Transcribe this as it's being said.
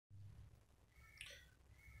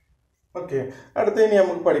Okay, അടുത്ത ഇനി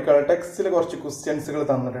നമുക്ക് പഠിക്കാം. ടെക്സ്റ്റിൽ കുറച്ച് ക്വസ്റ്റ്യൻസുകൾ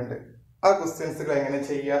തന്നിട്ടുണ്ട്. ആ ക്വസ്റ്റ്യൻസുകൾ എങ്ങനെ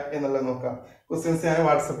ചെയ്യുക എന്നുള്ളത് നോക്കാം. ക്വസ്റ്റ്യൻസ് ഞാൻ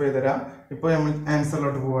വാട്സപ്പ് ചെയ്ത് തരാം. ഇപ്പോൾ നമ്മൾ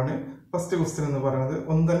ആൻസറിലോട്ട് പോവാണ്. ഫസ്റ്റ് ക്വസ്റ്റ്യൻ എന്ന് പറയുന്നത്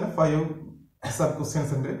ഒന്ന് തന്നെ 5 സബ്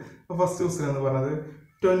ക്വസ്റ്റ്യൻസ് ഉണ്ട്. അപ്പോൾ ഫസ്റ്റ് ക്വസ്റ്റ്യൻ എന്ന് പറയുന്നത്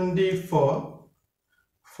 24,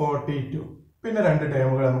 42. പിന്നെ 2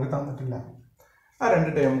 ടേമുകൾ നമുക്ക് തന്നിട്ടില്ല. ആ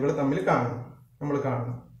 2 ടേമുകൾ തമ്മിൽ നമ്മൾ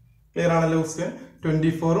കാണണം. ക്ലിയർ ആണല്ലോ ക്വസ്റ്റ്യൻ?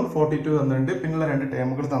 24ഉം 42 തന്നിട്ടുണ്ട്. പിന്നെയുള്ള 2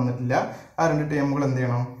 ടേമുകൾ തന്നിട്ടില്ല. ആ 2 ടേമുകൾ എന്ത്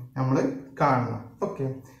ചെയ്യണം? നമ്മൾ കാണണം. ഓക്കെ,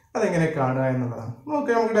 അതെങ്ങനെ കാണുക എന്നുള്ളതാണ്.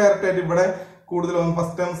 നോക്കാം. നമുക്ക് ഡയറക്റ്റ് ആയിട്ട് ഇവിടെ കൂടുതലും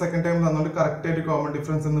ഫസ്റ്റ് ടൈം സെക്കൻഡ് ടൈം തന്നുകൊണ്ട് കറക്റ്റ് ആയിട്ട് കോമൺ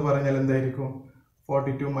ഡിഫറൻസ് എന്ന് പറഞ്ഞാൽ എന്തായിരിക്കും?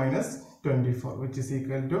 42 minus 24 which is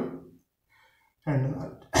equal to 2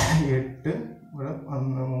 8 ഇവിടെ 1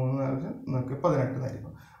 3 4 നമുക്ക് 18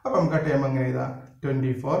 എന്നായിരിക്കും. അപ്പം നമുക്ക് ആ ടൈം എങ്ങനെ എഴുതാം?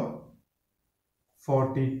 24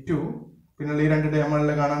 42 പിന്നെയുള്ള ഈ 2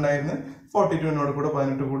 ടൈമുകളിൽ കാണാണ്ടായിരുന്നു. 42നോട് കൂടെ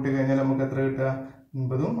 18 കൂട്ടി കഴിഞ്ഞാൽ നമുക്ക് എത്ര കിട്ടുക?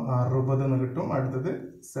 80ഉം 60 എന്ന് കിട്ടും. അടുത്തത്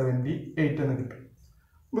 78 എന്ന് കിട്ടും.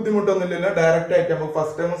 ബുദ്ധിമുട്ടൊന്നുമില്ലല്ലോ. ഡയറക്റ്റ് ആയിട്ട് നമുക്ക്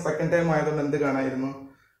ഫസ്റ്റ് ടൈമും സെക്കൻഡ് ടൈം ആയതുകൊണ്ട് എന്ത് കാണായിരുന്നു?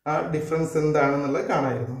 ആ ഡിഫറൻസ് എന്താണെന്നുള്ളത്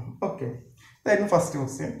കാണായിരുന്നു. ഓക്കെ, ഇതായിരുന്നു ഫസ്റ്റ്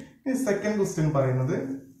ക്വസ്റ്റ്യൻ. ഈ സെക്കൻഡ് ക്വസ്റ്റ്യൻ പറയുന്നത്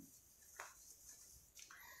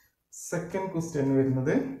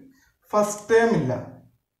വരുന്നത് ഫസ്റ്റ് ടൈം ഇല്ല.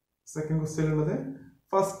 സെക്കൻഡ് ക്വസ്റ്റ്യൻ ഉള്ളത്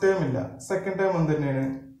ഫസ്റ്റ് ടൈം ഇല്ല. സെക്കൻഡ് ടൈം എന്ത് തന്നെയാണ്?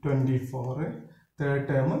 24, തേർഡ്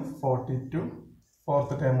ടൈം 42,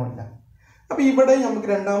 ഫോർത്ത് ടൈമും ഇല്ല. അപ്പൊ ഇവിടെ നമുക്ക്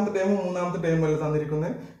രണ്ടാമത്തെ ടൈമും മൂന്നാമത്തെ ടൈമും അല്ല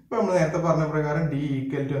തന്നിരിക്കുന്നത്. ഇപ്പൊ നമ്മൾ നേരത്തെ പറഞ്ഞ പ്രകാരം ഡി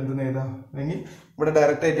ഈക്വൽ ടു എന്ത് എഴുതാം? അല്ലെങ്കിൽ ഇവിടെ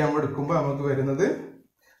ഡയറക്റ്റ് ആയിട്ട് നമ്മൾ എടുക്കുമ്പോൾ നമുക്ക് വരുന്നത്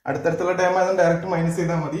അടുത്തടുത്തുള്ള ടൈം ആയതുകൊണ്ട് ഡയറക്റ്റ് മൈനസ്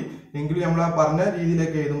ചെയ്താൽ മതി. എങ്കിലും നമ്മൾ ആ പറഞ്ഞ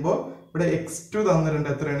രീതിയിലേക്ക് എഴുതുമ്പോൾ ഇവിടെ x2 തന്നിട്ടുണ്ട്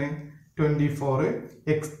എത്രയാണ്? 24,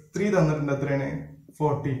 x3 തന്നിട്ടുണ്ട് എത്രയാണ്?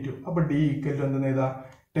 42. അപ്പൊ ഡി ഈക്വൽ ടു എന്ത് എഴുതാം?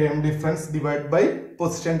 Term difference divide by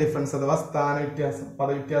position difference അഥവാ സ്ഥാന വ്യത്യാസം,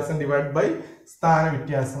 പദവ്യത്യാസം ഡിവൈഡ് ബൈ സ്ഥാന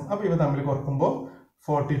വ്യത്യാസം. അപ്പൊ ഇവ തമ്മിൽ കുറക്കുമ്പോൾ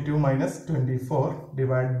 42 minus 24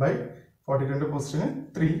 divide by 42ന്റെ position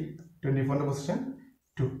 3, 24ന്റെ position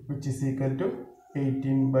 2 which is equal to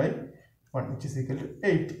 18 by 1 which is equal to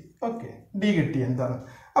 80. Okay, D കിട്ടി എന്താണ്?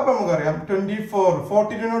 അപ്പൊ നമുക്കറിയാം 24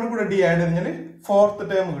 42നോട് കൂടെ ഡി ആഡ് കഴിഞ്ഞാൽ ഫോർത്ത്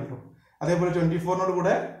ടൈം കിട്ടും. അതേപോലെ 24നോട്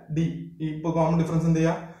കൂടെ ഡി ഇപ്പൊ കോമൺ ഡിഫറൻസ് എന്ത്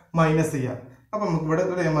ചെയ്യാം? മൈനസ് ചെയ്യാം. അപ്പൊ നമുക്ക് ഇവിടെ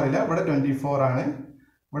ടൈം അറിയില്ല. ഇവിടെ 24 ആണ്,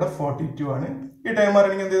 ഇവിടെ 42 ആണ്. ഈ ടൈം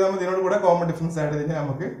അറിയണമെങ്കിൽ എന്ത് ചെയ്താൽ ഇതിനോട് കൂടെ കോമൺ ഡിഫറൻസ് ആഡ് ചെയ്ത് കഴിഞ്ഞാൽ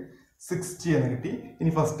നമുക്ക് 60 എന്ന് കിട്ടി.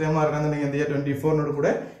 ഇനി ഫസ്റ്റ് ടൈം അറിയണമെന്നുണ്ടെങ്കിൽ എന്ത് ചെയ്യുക? 24നോട്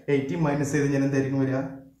കൂടെ 80 മൈനസ് ചെയ്ത് കഴിഞ്ഞാൽ എന്തായിരിക്കും വരിക?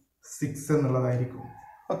 6 എന്നുള്ളതായിരിക്കും.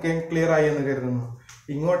 ഓക്കെ, ക്ലിയർ ആയി എന്ന് കരുതുന്നു.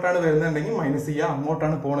 ഇങ്ങോട്ടാണ് വരുന്നുണ്ടെങ്കിൽ മൈനസ് ചെയ്യുക,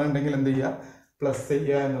 അങ്ങോട്ടാണ് പോകണമെന്നുണ്ടെങ്കിൽ എന്ത് ചെയ്യുക? പ്ലസ്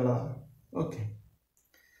ചെയ്യുക എന്നുള്ളതാണ്. ഓക്കെ,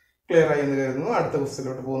 ക്ലിയർ ആയി എന്ന് കരുതുന്നു. അടുത്ത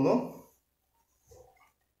ക്വസ്റ്റ്യനിലോട്ട് പോകുന്നു.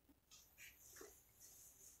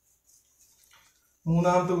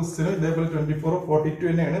 മൂന്നാമത്തെ ക്വസ്റ്റ്യൻ ഇതേപോലെ 24, 42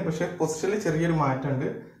 തന്നെയാണ്. പക്ഷെ പൊസിഷനിൽ ചെറിയൊരു മാറ്റമുണ്ട്.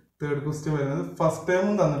 തേർഡ് ക്വസ്റ്റ്യൻ വരുന്നത് ഫസ്റ്റ്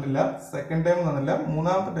ടൈമും തന്നിട്ടില്ല, സെക്കൻഡ് ടൈമും തന്നില്ല.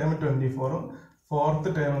 മൂന്നാമത്തെ ടൈം 24ഉം ഫോർത്ത്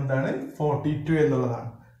ടൈം എന്താണ്? 42 എന്നുള്ളതാണ്.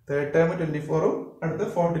 തേർഡ് ടൈം 24ഉം അടുത്ത്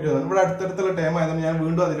 42 ആണ്. ഇവിടെ അടുത്തടുത്തുള്ള ടൈം ആയതുകൊണ്ട് ഞാൻ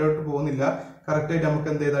വീണ്ടും അതിലോട്ട് പോകുന്നില്ല. കറക്റ്റ് ആയിട്ട് നമുക്ക്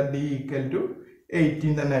എന്ത് ചെയ്താൽ ഡി ഈക്വൽ ടു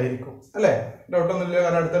 18 തന്നെ ആയിരിക്കും അല്ലെ? ഡൗട്ടൊന്നുമില്ല.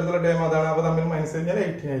 കാരണം അടുത്തടുത്തുള്ള ടൈം അതാണ്. അപ്പൊ തമ്മിൽ മൈനസ് കഴിഞ്ഞാൽ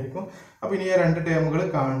 18 ആയിരിക്കും. അപ്പൊ ഇനി 2 ടൈമുകൾ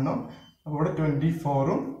കാണണം. അപ്പൊ ഇവിടെ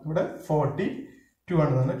 24ഉം ഇവിടെ 42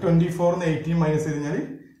 ആണ് തന്നെ. 24 18 മൈനസ് ചെയ്ത് കഴിഞ്ഞാൽ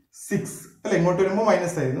 6 അല്ലെ? ഇങ്ങോട്ട് വരുമ്പോൾ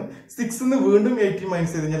മൈനസ് ആയിരുന്നു. 6 വീണ്ടും 18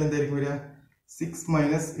 മൈനസ് ചെയ്ത് കഴിഞ്ഞാൽ എന്തായിരിക്കും വരിക? 6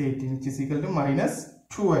 minus 18 which is equal to minus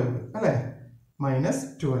 12 അല്ലെ? മൈനസ്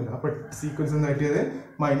 12. അപ്പൊ സീക്വൻസ് എന്ന് കിട്ടിയത്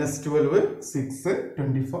 -12, 6,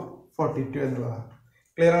 24, 42 എന്നുള്ളതാണ്.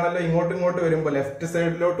 ക്ലിയർ ആണല്ലോ? ഇങ്ങോട്ട് വരുമ്പോൾ ലെഫ്റ്റ്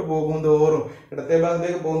സൈഡിലോട്ട് പോകുന്തോറും ഇടത്തെ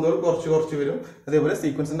ഭാഗത്തേക്ക് പോകുന്തോറും കുറച്ച് വരും. അതേപോലെ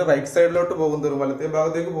സീക്വൻസിന്റെ റൈറ്റ് സൈഡിലോട്ട് പോകുന്തോറും വലത്തെ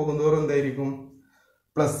ഭാഗത്തേക്ക് പോകുന്തോറും എന്തായിരിക്കും?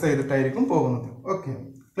 പ്ലസ് ചെയ്തിട്ടായിരിക്കും പോകുന്നത്. ഓക്കെ,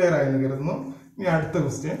 ക്ലിയർ ആയെന്ന് കരുതുന്നു. ഇനി അടുത്ത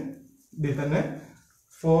ക്വസ്റ്റ്യൻ ഇതിൽ തന്നെ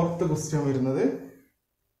ഫോർത്ത് ക്വസ്റ്റ്യൻ വരുന്നത്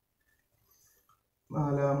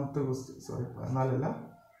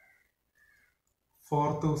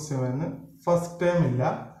ഫോർത്ത് ക്വസ്റ്റ്യൻ വരുന്നത് ഫസ്റ്റ് ടൈം ഇല്ല,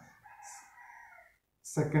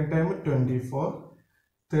 സെക്കൻഡ് ടൈം 24,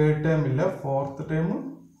 തേർഡ് ടൈം ഇല്ല, ഫോർത്ത് ടൈം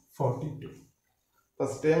 42.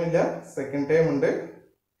 ഫസ്റ്റ് ടൈം ഇല്ല, സെക്കൻഡ് ടൈം ഉണ്ട്,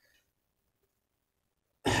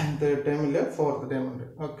 തേർഡ് ടൈം ഇല്ല, ഫോർത്ത് ടൈം ഉണ്ട്.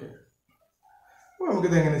 ഓക്കെ, അപ്പോൾ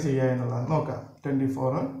നമുക്കിത് എങ്ങനെ ചെയ്യാം എന്നുള്ളതാണ് നോക്കാം.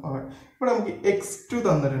 24 ഇവിടെ നമുക്ക് x2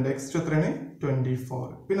 തന്നിട്ടുണ്ട്. x2 എത്രയാണ്? 24.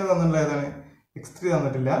 പിന്നെ തന്നിട്ടുള്ള ഏതാണ്? x3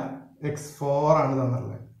 തന്നിട്ടില്ല, x4 ആണ്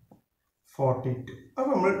തന്നിട്ടുള്ളത് 42. അപ്പൊ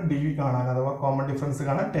നമ്മൾ ഡി കാണാൻ അഥവാ കോമൺ ഡിഫറൻസ്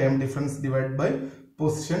കാണാൻ term difference divide by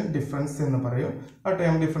position difference എന്ന് പറയും. ആ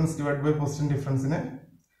term difference divide by position ഡിഫറൻസിനെ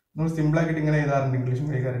നമ്മൾ സിമ്പിൾ ആക്കിയിട്ട് ഇങ്ങനെ എഴുതാറുണ്ട്. English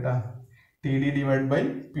എഴുതാറിട്ടാ T D divide by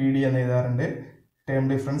P D എന്ന് എഴുതാറുണ്ട്. Term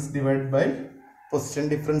difference divide by position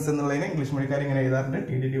difference എന്നുള്ളതിനെ ഇംഗ്ലീഷ് മീഡിയക്കാർ ഇങ്ങനെ എഴുതാറുണ്ട്.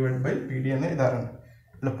 T D divide by P D എന്ന് എഴുതാറുണ്ട്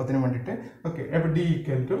എളുപ്പത്തിന് വേണ്ടിയിട്ട്. ഓക്കെ, അപ്പോൾ D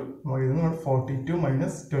equal to 42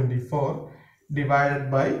 minus 24 divided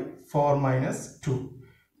by 4 minus 2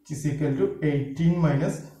 which is equal to 18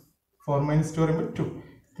 minus 4 minus 2 പറയുമ്പോൾ 2.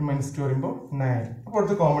 2 minus 2 പറയുമ്പോൾ 9. അപ്പോൾ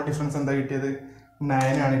അടുത്ത കോമൺ ഡിഫറൻസ് എന്താ കിട്ടിയത്?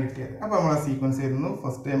 9 ആണ് കിട്ടിയത്. അപ്പോൾ നമ്മൾ ആ സീക്വൻസ് എഴുതുന്നു.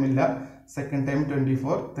 ഫസ്റ്റ് ടൈം ഇല്ല, സെക്കൻഡ് ടൈം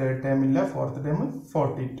 24, തേർഡ് ടൈം ഇല്ല, ഫോർത്ത് ടൈം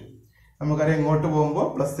 42. നമുക്കറിയാം ഇങ്ങോട്ട് പോകുമ്പോൾ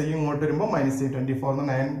പ്ലസ് ചെയ്യും, ഇങ്ങോട്ട് വരുമ്പോൾ മൈനസ് ചെയ്യും. 24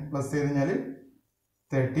 9 പ്ലസ് ചെയ്ത് കഴിഞ്ഞാൽ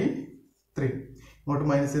 33, ഇങ്ങോട്ട്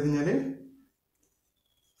മൈനസ് ചെയ്ത് കഴിഞ്ഞാൽ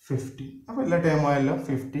 50. അപ്പോൾ എല്ലാ ടൈം ആയല്ലോ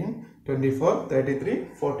 15, 24, 33,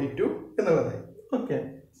 42 എന്നുള്ളതായി. ഓക്കെ,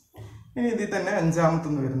 ഇനി ഇതിൽ തന്നെ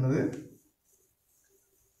അഞ്ചാമത്തൊന്ന് വരുന്നത്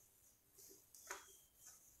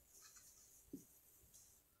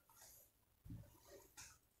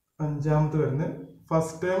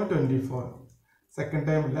ഫസ്റ്റ് ടൈം 24, സെക്കൻഡ്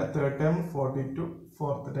ടൈം ഇല്ല, തേർഡ് ടൈം 42,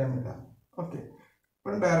 ഫോർത്ത് ടൈം ഇല്ല. ഓക്കെ,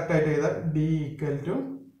 ഇപ്പം ഡയറക്റ്റ് ആയിട്ട് ചെയ്താൽ D equal to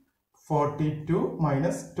 42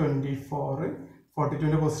 minus 24.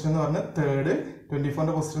 42ന്റെ position എന്ന് പറഞ്ഞാൽ തേർഡ്,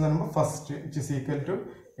 24ന്റെ പൊസിഷൻ എന്ന് പറയുമ്പോൾ first, which is equal to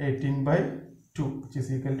 18/2, which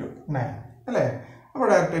is equal to 9 അല്ലേ? അപ്പോൾ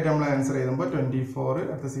ഡയറക്റ്റ് ആയിട്ട് നമ്മൾ ആൻസർ ചെയ്യുമ്പോൾ 24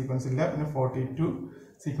 അടുത്ത സീക്വൻസ് ഇല്ല, പിന്നെ 42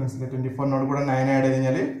 സീക്വൻസ് ഇല്ല. 24നോട് കൂടെ 9 ആഡ് ചെയ്ത്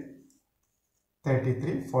കഴിഞ്ഞാൽ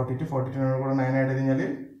 33, 42, 42നോട് കൂടെ 9 ആഡ് ചെയ്ത് കഴിഞ്ഞാൽ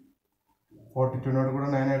 42നോട് കൂടെ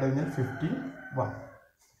 9 ആഡ് ചെയ്ത് കഴിഞ്ഞാൽ 51.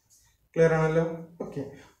 ക്ലിയർ ആണല്ലോ? ഓക്കെ,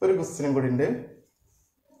 ഒരു ക്വസ്റ്റ്യനും കൂടി ഉണ്ട്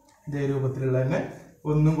ഇതേ രൂപത്തിലുള്ള തന്നെ,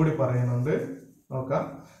 ഒന്നും കൂടി പറയുന്നുണ്ട്. നോക്കാം.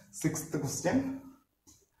 6th ക്വസ്റ്റ്യൻ,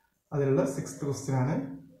 അതിലുള്ള 6th ക്വസ്റ്റ്യൻ ആണ്.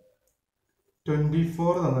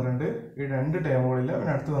 24 തന്നിട്ടുണ്ട്, ഈ രണ്ട് ടേമുകളില്ല,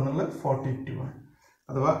 പിന്നെ അടുത്ത് തന്നിട്ടുള്ളത് 42 ആണ്.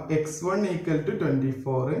 അഥവാ x1 equal to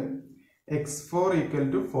 24, x4 equal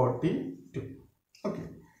to 42. Okay,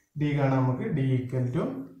 D കാണാം നമുക്ക്. D equal to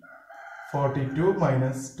 42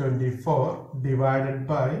 minus 24 divided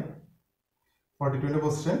by 42ന്റെ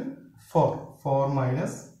position 4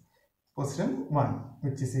 minus position 1,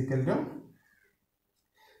 which is equal to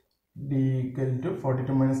d equal to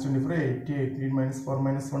 42 minus 24, 80, 18 minus 4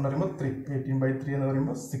 minus 1 പറയുമ്പോൾ 3, 18/3 എന്ന്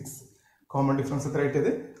പറയുമ്പോൾ 6. കോമൺ ഡിഫറൻസ് എത്ര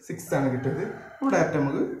കിട്ടിയത്? 6 ആണ് കിട്ടിയത്. ഇവിടെ ഡയറക്റ്റ്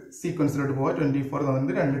നമുക്ക് സീക്വൻസിലോട്ട് പോകാം. 24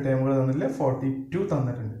 തന്നിട്ടുണ്ട്, രണ്ട് ടൈമുകൾ തന്നില്ല, 42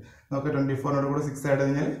 തന്നിട്ടുണ്ട്. നമുക്ക് 24നോട് കൂടെ 6 ആഡ്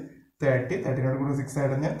കഴിഞ്ഞാൽ 30, 30നോട് കൂടെ 6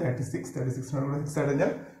 ആഡ് കഴിഞ്ഞാൽ 36, 36നോട് കൂടെ 6 ആഡ്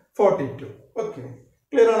കഴിഞ്ഞാൽ 42. ഓക്കെ,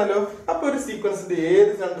 ക്ലിയർ ആണല്ലോ? അപ്പോൾ ഒരു സീക്വൻസിന്റെ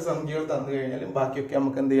ഏത് രണ്ട് സംഖ്യകൾ തന്നു കഴിഞ്ഞാലും ബാക്കിയൊക്കെ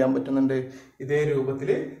നമുക്ക് എന്ത് ചെയ്യാൻ പറ്റുന്നുണ്ട്? ഇതേ രൂപത്തിൽ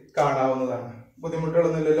കാണാവുന്നതാണ്.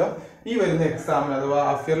 ബുദ്ധിമുട്ടുകളൊന്നുമില്ലല്ലോ. ഈ വരുന്ന എക്സാമിന് അഥവാ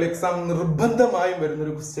അഫിയർലി എക്സാം നിർബന്ധമായും വരുന്ന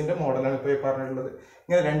ഒരു ക്വസ്റ്റ്യന്റെ മോഡലാണ് ഇപ്പോൾ പറഞ്ഞിട്ടുള്ളത്.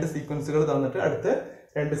 ഇങ്ങനെ രണ്ട് സീക്വൻസുകൾ തന്നിട്ട് അടുത്ത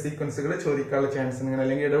രണ്ട് സീക്വൻസുകൾ ചോദിക്കാനുള്ള ചാൻസ് ഇങ്ങനെ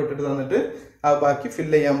അല്ലെങ്കിൽ ഇടവിട്ടിട്ട് തന്നിട്ട് ആ ബാക്കി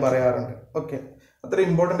ഫില്ല് ചെയ്യാൻ പറയാറുണ്ട്. ഓക്കെ, അത്ര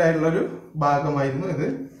ഇമ്പോർട്ടൻ്റ് ആയിട്ടുള്ള ഒരു ഭാഗമായിരുന്നു ഇത്.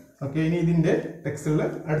 ഓക്കെ, ഇനി ഇതിന്റെ ടെക്സ്റ്റിലുള്ള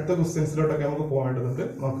അടുത്ത ക്വസ്റ്റ്യൻസിലോട്ടൊക്കെ നമുക്ക് പോകേണ്ടതുണ്ട്.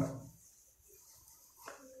 നോക്കാം.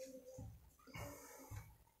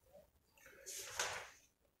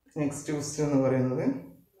 നെക്സ്റ്റ് ക്വസ്റ്റ്യൻ എന്ന് പറയുന്നത്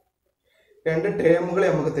രണ്ട് ടേമുകൾ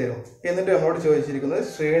നമുക്ക് തരും, എന്നിട്ട് നമ്മളോട് ചോദിച്ചിരിക്കുന്നത്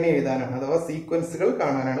ശ്രേണി എഴുതാനാണ്, അഥവാ സീക്വൻസുകൾ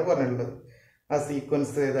കാണാനാണ് പറഞ്ഞിട്ടുള്ളത്. ആ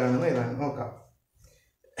സീക്വൻസ് ഏതാണെന്ന് എഴുതാൻ നോക്കാം.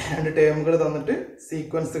 രണ്ട് ടേമുകൾ തന്നിട്ട്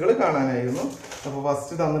സീക്വൻസുകൾ കാണാനായിരുന്നു. അപ്പോൾ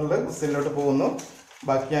ഫസ്റ്റ് തന്നിട്ടുള്ള ക്വസ്റ്റ്യനിലോട്ട് പോകുന്നു.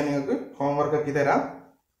 ബാക്കി ഞാൻ നിങ്ങൾക്ക് ഹോംവർക്ക് ആക്കി തരാം.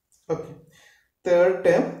 ഓക്കെ, തേർഡ്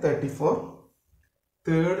ടേം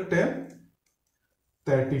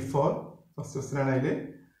 34, ഫസ്റ്റ് ക്വസ്റ്റ്യനാണ് അതിൽ.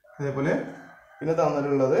 അതേപോലെ പിന്നെ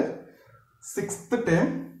തന്നിട്ടുള്ളത് 6th ടേം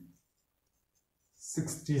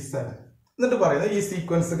 67. എന്നിട്ട് പറയുന്നത് ഈ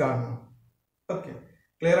സീക്വൻസ് കാണണം. ഓക്കെ,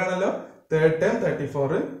 ക്ലിയർ ആണല്ലോ? തേർഡ് ടേം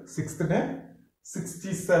 34, 6th ടേം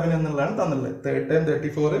 67 എന്നുള്ളതാണ് തന്നുള്ളത്. Third term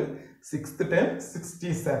 34, 6th term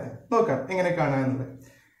 67. നോക്കാം എങ്ങനെ കാണാമെന്നുള്ളത്.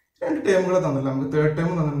 രണ്ട് ടേമുകൾ തന്നില്ല നമുക്ക്. തേർഡ് ടേം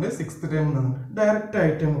തന്നിട്ടുണ്ട്, 6th ടേം തന്നിട്ടുണ്ട്. ഡയറക്റ്റ്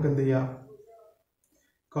ആയിട്ട് നമുക്ക് എന്ത് ചെയ്യാം?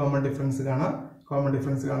 കോമൺ ഡിഫറൻസ് കാണാം. കോമൺ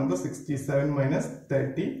ഡിഫറൻസ് കാണുമ്പോൾ 67 മൈനസ്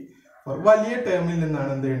 34. വലിയ ടേമിൽ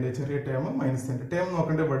നിന്നാണ് എന്ത് ചെയ്യേണ്ടത്? ചെറിയ ടേം മൈനസ് ചെയ്യേണ്ടത്. ടേം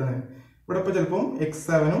നോക്കേണ്ടത് ഇവിടെ നിന്ന്. ഇവിടെ ഇപ്പോൾ ചിലപ്പോൾ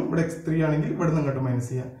x7ഉം ഇവിടെ x3 ആണെങ്കിൽ ഇവിടെ നിന്ന് ഇങ്ങോട്ട് മൈനസ്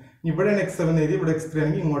ചെയ്യാം. ഇവിടെയാണ് x7 എഴുതി, ഇവിടെ x3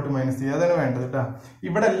 ആണെങ്കിൽ ഇങ്ങോട്ട് മൈനസ് ചെയ്യുക. അതാണ് വേണ്ടത് കേട്ടോ.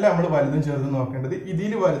 ഇവിടെ എല്ലാം നമ്മൾ വലുതും ചെറുതും നോക്കേണ്ടത്.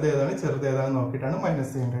 ഇതിൽ വലുത് ഏതാണ് ചെറുത് ഏതാണെന്ന് നോക്കിയിട്ടാണ്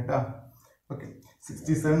മൈനസ് ചെയ്യേണ്ടത് കേട്ടോ. Okay,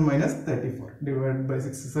 67 minus 34 divide by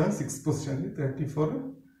 67, 6 position, 34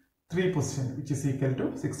 3 position, which is equal to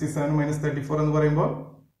 67 minus 34 എന്ന് പറയുമ്പോൾ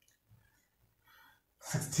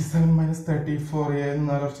 67 മൈനസ് 34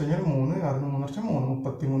 4 വർഷം കഴിഞ്ഞാൽ 3, 6 3 വർഷം 3,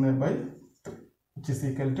 33/3, which is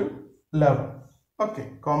equal to 11. Okay,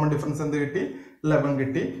 common difference എന്ത് കിട്ടി? 11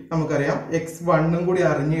 കിട്ടി. നമുക്കറിയാം x1ഉം കൂടി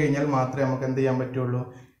അറിഞ്ഞു കഴിഞ്ഞാൽ മാത്രമേ നമുക്ക് എന്ത് ചെയ്യാൻ പറ്റുള്ളൂ?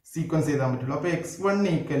 സീക്വൻസ് ചെയ്താൻ പറ്റുള്ളൂ. അപ്പോൾ x1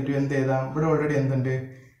 ഈക്വൽ ടു എന്ത് ചെയ്താം? ഇവിടെ ഓൾറെഡി എന്തുണ്ട്?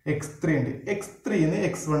 x3 ഉണ്ട്. x3ന്ന്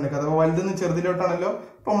x1 അഥവാ വലുതെന്ന് ചെറുതിലോട്ടാണല്ലോ.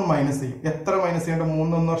 അപ്പോൾ നമ്മൾ മൈനസ് ചെയ്യും. എത്ര മൈനസ് ചെയ്യണം?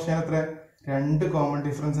 3 1 വർഷം എത്ര? 2 കോമൺ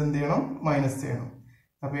ഡിഫറൻസ് എന്ത് ചെയ്യണം? മൈനസ് ചെയ്യണം.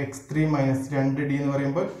 അപ്പോൾ x3 മൈനസ് 2d എന്ന്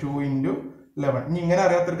പറയുമ്പോൾ 2 × 11. ഇനി ഇങ്ങനെ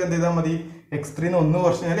അറിയാത്തവർക്ക് എന്ത് ചെയ്താൽ മതി? x3ന്ന് 1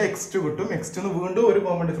 കുറച്ച് കഴിഞ്ഞാൽ x2 കിട്ടും. x2ന്ന് വീണ്ടും ഒരു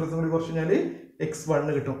കോമൺ ഡിഫറൻസ് കൂടി കുറച്ച് കഴിഞ്ഞാൽ x1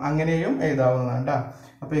 കിട്ടും. അങ്ങനെയും എഴുതാവുന്നതാണ് കേട്ടോ.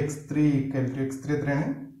 അപ്പോൾ x3 ഈക്വൽ ടു x3 എത്രയാണ്?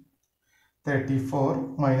 34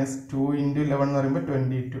 മൈനസ് 2 ഇൻറ്റു 11 എന്ന് പറയുമ്പോൾ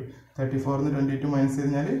 22. 34 22 മൈനസ് ചെയ്ത്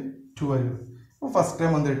കഴിഞ്ഞാൽ 12. അപ്പോൾ ഫസ്റ്റ്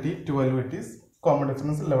ടൈം എന്ത് കിട്ടി? 12 കിട്ടി. കോമൺ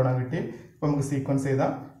ഡിഫറൻസ് 11 ആണ് കിട്ടി. അപ്പോൾ നമുക്ക് സീക്വൻസ്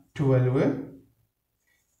ചെയ്താൽ 12,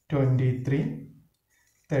 23,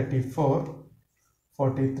 34,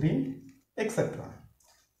 43 എക്സെട്ര.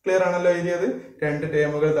 ക്ലിയർ ആണല്ലോ എഴുതിയത്? രണ്ട്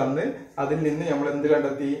ടേമുകൾ തന്ന് അതിൽ നിന്ന് നമ്മൾ എന്ത്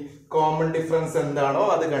കണ്ടെത്തി? കോമൺ ഡിഫറൻസ് എന്താണോ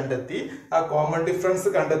അത് കണ്ടെത്തി. ആ കോമൺ ഡിഫറൻസ്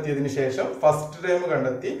കണ്ടെത്തിയതിന് ശേഷം ഫസ്റ്റ് ടേം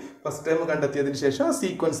കണ്ടെത്തി. ഫസ്റ്റ് ടേം കണ്ടെത്തിയതിന് ശേഷം ആ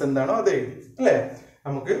സീക്വൻസ് എന്താണോ അത് എഴുതി. അല്ലേ?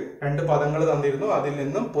 നമുക്ക് രണ്ട് പദങ്ങൾ തന്നിരുന്നു. അതിൽ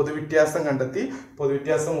നിന്നും പൊതുവ്യത്യാസം കണ്ടെത്തി.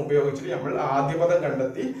 പൊതുവ്യത്യാസം ഉപയോഗിച്ചിട്ട് നമ്മൾ ആദ്യ പദം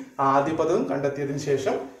കണ്ടെത്തി. ആദ്യ പദവും കണ്ടെത്തിയതിന്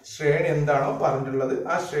ശേഷം ശ്രേണി എന്താണോ പറഞ്ഞിട്ടുള്ളത്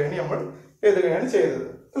ആ ശ്രേണി നമ്മൾ എഴുതുകയാണ് ചെയ്തത്.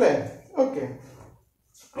 അല്ലേ? ഓക്കെ.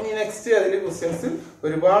 ഇനി നെക്സ്റ്റ് അതിൽ ക്വസ്റ്റ്യൻസ്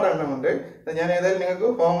ഒരുപാട് എണ്ണമുണ്ട്. ഞാൻ ഏതായാലും നിങ്ങൾക്ക്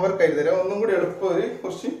ഹോംവർക്ക് ആയി തരാം. ഒന്നും കൂടി എളുപ്പം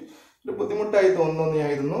കുറച്ച് ഒരു ബുദ്ധിമുട്ടായി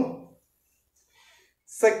തോന്നുന്നതായിരുന്നു.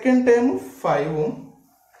 Second term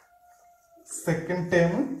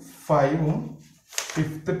 5ഉം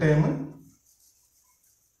fifth term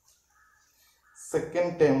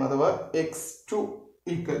second term അഥവാ x2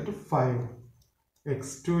 equal to 5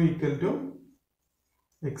 x2 equal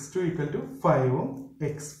to 5ഉം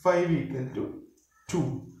x5 equal to 2.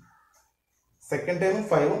 Second time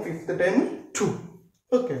 5ഉം fifth time 2.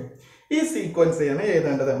 Okay. ഈ സീക്വൻസ് ചെയ്യാണ്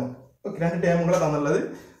എഴുതേണ്ടത് നമുക്ക്. ഓക്കെ. രണ്ട് ടൈമുകളെ തന്നുള്ളത്.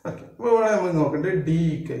 ഓക്കെ. അപ്പോൾ ഇവിടെ നമുക്ക് നോക്കേണ്ടത് d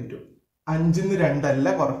ഈക്വൽ ടു 5ന്ന് 2 അല്ല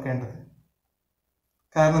കുറക്കേണ്ടത്.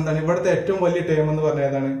 കാരണം എന്താണ്? ഇവിടുത്തെ ഏറ്റവും വലിയ ടൈം എന്ന് പറഞ്ഞാൽ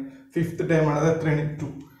ഏതാണ്? ഫിഫ്ത്ത് ടൈം ആണ്. അത് എത്രയാണ്? 2.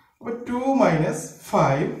 അപ്പോൾ 2 മൈനസ്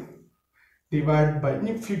 5 ഡിവൈഡ് ബൈ,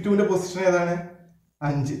 ഇനി 2ന്റെ പൊസിഷൻ ഏതാണ്?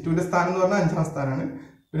 5. 2ന്റെ സ്ഥാനം എന്ന് പറഞ്ഞാൽ 5ാം സ്ഥാനമാണ്.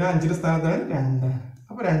 പിന്നെ 5ന്റെ സ്ഥാനത്താണ് 2.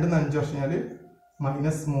 അപ്പോൾ 2ന്ന് 5 കുറച്ചാൽ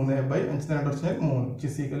മൈനസ് 3/5 2 കുറച്ചാൽ 3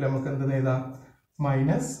 ചിസിക്കൽ നമുക്ക് എന്ത് എഴുതാം?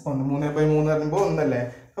 -1. 3/3 പറയുമ്പോൾ 1 അല്ലേ?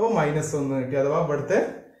 അപ്പോൾ -1 കിട്ടി. അഥവാ ഇവിടുത്തെ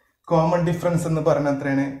കോമൺ ഡിഫറൻസ് എന്ന് പറഞ്ഞാൽ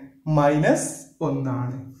എത്രയാണ്? -1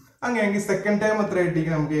 ആണ്. അങ്ങനെയെങ്കിൽ സെക്കൻഡ് ടൈം എത്ര കിട്ടി?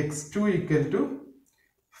 നമുക്ക് x2 ഈക്വൽ ടു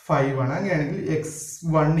 5 ആണ്. അങ്ങനെയാണെങ്കിൽ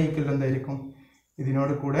x1 ഈക്വൽ എന്തായിരിക്കും?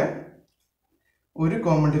 ഇതിനോട് കൂടെ ഒരു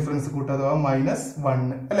കോമൺ ഡിഫറൻസ് കൂട്ടുക, അഥവാ -1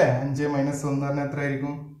 അല്ലേ? 5 - 1 പറഞ്ഞാൽ എത്ര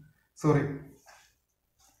ആയിരിക്കും? സോറി,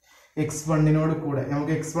 x1നോട് കൂടെ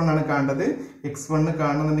നമുക്ക് x1 ആണ് കാണേണ്ടത്. x1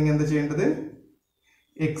 കാണുന്നുണ്ടെങ്കിൽ എന്താ ചെയ്യേണ്ടത്?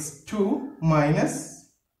 x2 -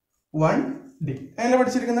 1d അതിനെ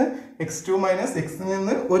പഠിച്ചിരിക്കുന്നത്. x2 മൈനസ് xൽ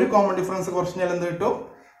നിന്ന് ഒരു കോമൺ ഡിഫറൻസ് കുറച്ച് കഴിഞ്ഞാൽ എന്ത് കിട്ടും?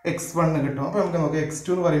 x1 കിട്ടും. അപ്പോൾ നമുക്ക് നോക്കാം. x2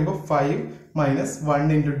 എന്ന് പറയുമ്പോൾ 5 - 1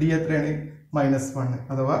 × d എത്രയാണ്? -1.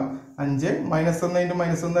 അഥവാ 5 - 1 ×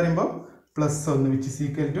 -1 എന്ന് പറയുമ്പോൾ +1 വിച്ച് ഈസ്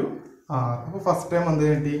ഈക്വൽ ടു 6. അപ്പോൾ ഫസ്റ്റ് ടൈം എന്ത്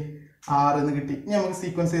കിട്ടി? 6 എന്ന് കിട്ടി. ഇനി നമുക്ക്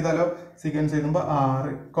സീക്വൻസ് ചെയ്താലോ? സീക്വൻസ് ചെയ്യുമ്പോൾ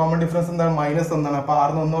 6 കോമൺ ഡിഫറൻസ് എന്താണ്? -1 ആണ്. അപ്പോൾ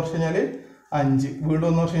 6ന്ന് 1 കുറച്ച് കഴിഞ്ഞാൽ 5, വീണ്ടും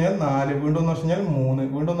 1 കുറച്ച് കഴിഞ്ഞാൽ 4, വീണ്ടും 1 കുറച്ച് കഴിഞ്ഞാൽ 3,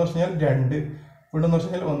 വീണ്ടും 1 കുറച്ച് കഴിഞ്ഞാൽ 2, വീണ്ടും 1 കുറച്ച്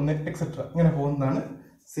കഴിഞ്ഞാൽ 1 എക്സെട്ര. ഇങ്ങനെ പോകുന്നതാണ്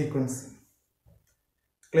സീക്വൻസ്.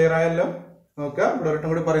 ക്ലിയർ ആയല്ലോ? നോക്കുക. ഇവിടെ ഒരിടം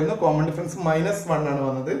കൂടി പറയുന്നു. കോമൺ ഡിഫറൻസ് -1 ആണ്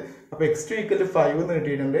വന്നത്. അപ്പോൾ x2 ഈക്വൽ ടു 5 എന്ന്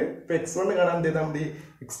കിട്ടിയിട്ടുണ്ട്. അപ്പോൾ x1 കാണാൻ എന്ത് ചെയ്താൽ മതി?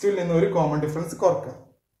 x2ൽ നിന്ന് ഒരു കോമൺ ഡിഫറൻസ് കുറക്കാം.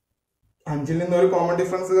 5ൽ നിന്ന് ഒരു കോമൺ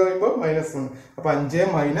ഡിഫറൻസ് പറയുമ്പോൾ -1. അപ്പോൾ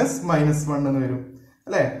 5 - -1 എന്ന് വരും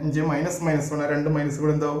അല്ലേ? 5 - -1 രണ്ട് മൈനസ്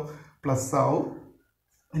കൂടെ എന്താവും? പ്ലസ് ആവും.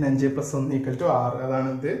 പിന്നെ 5 + 1 ഈക്വൽ ടു 6. അതാണ്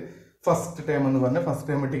ഇത് ഫസ്റ്റ് ടൈം എന്ന് പറഞ്ഞാൽ. ഫസ്റ്റ്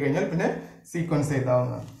ടൈം കിട്ടി കഴിഞ്ഞാൽ പിന്നെ സീക്വൻസ്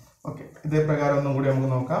ചെയ്താവുന്നതാണ്. ഓക്കെ. ഇതേ പ്രകാരം ഒന്നും കൂടി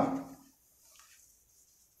നമുക്ക് നോക്കാം.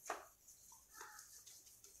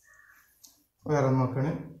 വേറെ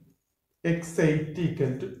നോക്കണേ. x8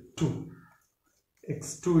 equal to 2,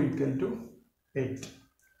 x2 equal to 8.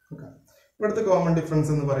 Okay. ഇവിടുത്തെ കോമൺ ഡിഫറൻസ്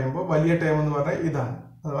എന്ന് പറയുമ്പോൾ വലിയ ടൈം എന്ന് പറഞ്ഞാൽ ഇതാണ്.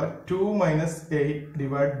 അഥവാ 2 - 8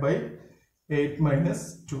 divide by 8 -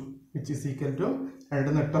 2 which is equal to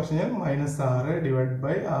 2 8 കുറച്ച് കഴിഞ്ഞാൽ -6 divide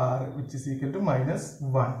by 6 which is equal to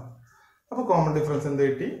 -1. അപ്പോൾ കോമൺ ഡിഫറൻസ് എന്ത്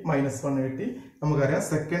കിട്ടി? -1 കിട്ടി. നമുക്കറിയാം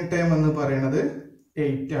സെക്കൻഡ് ടൈം എന്ന് പറയുന്നത്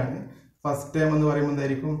 8 ആണ്. ഫസ്റ്റ് ടൈം എന്ന് പറയുമ്പോൾ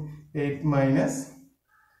എന്തായിരിക്കും? 8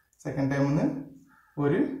 - സെക്കൻഡ് ടൈം എന്ന്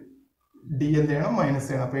ഒരു d എന്ത് ചെയ്യണം? മൈനസ്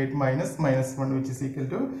ചെയ്യണം. അപ്പോൾ 8 - -1 which is equal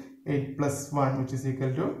to 8 + 1 which is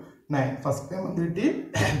equal to 9. First time എന്ത് കിട്ടി?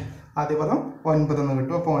 ആദ്യ പദം 9 എന്ന്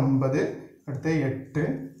കിട്ടും. അപ്പോൾ 9, അടുത്ത 8,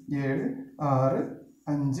 7, 6,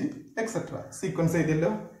 5 എക്സെട്ര. സീക്വൻസ്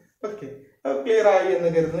ചെയ്തല്ലോ. ഓക്കെ. ക്ലിയർ ആയി എന്ന്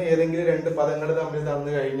കരുതുന്നു. ഏതെങ്കിലും രണ്ട് പദങ്ങൾ തമ്മിൽ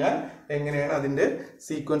തന്നു കഴിഞ്ഞാൽ എങ്ങനെയാണ് അതിന്റെ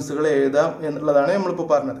സീക്വൻസുകൾ എഴുതാം എന്നുള്ളതാണ് നമ്മളിപ്പോൾ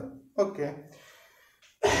പറഞ്ഞത്. ഓക്കെ.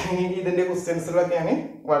 ഇനി ഇതിന്റെ ക്വസ്റ്റ്യൻസുകളൊക്കെ ഞാൻ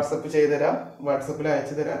വാട്സപ്പ് ചെയ്തുതരാം, വാട്സപ്പിൽ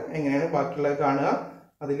അയച്ചു തരാം. എങ്ങനെയാണ് ബാക്കിയുള്ളത് കാണുക.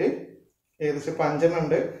 അതിൽ ഏകദേശം 5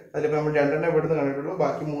 ഉണ്ട്. അതിലിപ്പോൾ നമ്മൾ 2 ഇവിടുന്ന് കണ്ടിട്ടുള്ളൂ.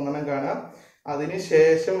 ബാക്കി 3 കാണാം. അതിന്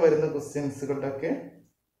ശേഷം വരുന്ന ക്വസ്റ്റ്യൻസുകളുടെ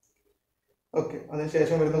ഓക്കെ,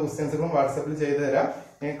 അതിനുശേഷം വരുന്ന ക്വസ്റ്റ്യൻസുകളും വാട്സപ്പിൽ ചെയ്തു തരാം.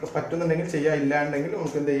 നിങ്ങൾക്ക് പറ്റുന്നുണ്ടെങ്കിൽ ചെയ്യാം, ഇല്ലാണ്ടെങ്കിൽ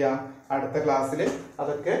നമുക്ക് എന്ത് ചെയ്യാം? അടുത്ത ക്ലാസ്സിൽ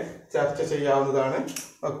അതൊക്കെ ചർച്ച ചെയ്യാവുന്നതാണ്.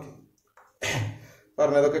 ഓക്കെ.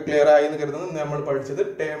 പറഞ്ഞതൊക്കെ ക്ലിയർ ആയി എന്ന് കരുതുന്നു. നമ്മൾ പഠിച്ചത്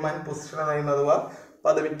ടേം ആൻഡ് പൊസിഷൻ അഥവാ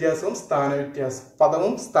പദവ്യത്യാസവും സ്ഥാനവ്യത്യാസം,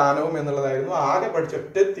 പദവും സ്ഥാനവും എന്നുള്ളതായിരുന്നു ആകെ പഠിച്ച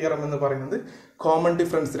ഒറ്റ തിയറം എന്ന് പറയുന്നത്. കോമൺ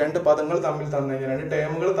ഡിഫറൻസ്, രണ്ട് പദങ്ങൾ തമ്മിൽ തന്നു കഴിഞ്ഞാൽ, രണ്ട്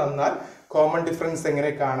ടേമുകൾ തന്നാൽ കോമൺ ഡിഫറൻസ്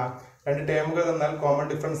എങ്ങനെ കാണാം? രണ്ട് ടേമുകൾ തന്നാൽ common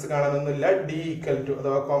difference കാണാനൊന്നുമില്ല. D equal to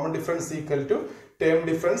അഥവാ common difference equal to term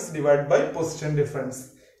difference divide by position difference.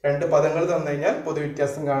 രണ്ട് പദങ്ങൾ തന്നു കഴിഞ്ഞാൽ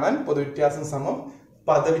പൊതുവ്യത്യാസം കാണാൻ പൊതുവ്യത്യാസം സമം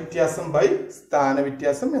പദവ്യത്യാസം ബൈ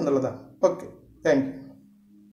സ്ഥാനവ്യത്യാസം എന്നുള്ളതാണ്. Okay, thank you.